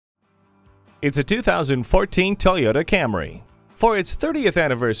It's a 2014 Toyota Camry. For its 30th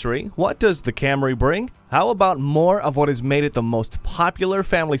anniversary, what does the Camry bring? How about more of what has made it the most popular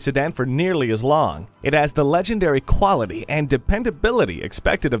family sedan for nearly as long? It has the legendary quality and dependability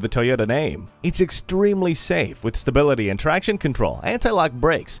expected of the Toyota name. It's extremely safe with stability and traction control, anti-lock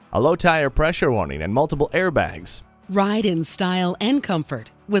brakes, a low tire pressure warning, and multiple airbags. Ride in style and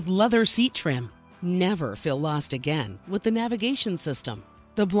comfort with leather seat trim. Never feel lost again with the navigation system.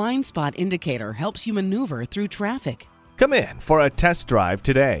 The blind spot indicator helps you maneuver through traffic. Come in for a test drive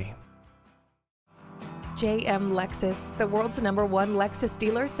today. JM Lexus, the world's #1 Lexus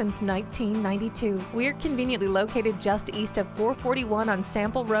dealer since 1992. We're conveniently located just east of 441 on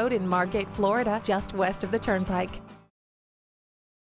Sample Road in Margate, Florida, just west of the Turnpike.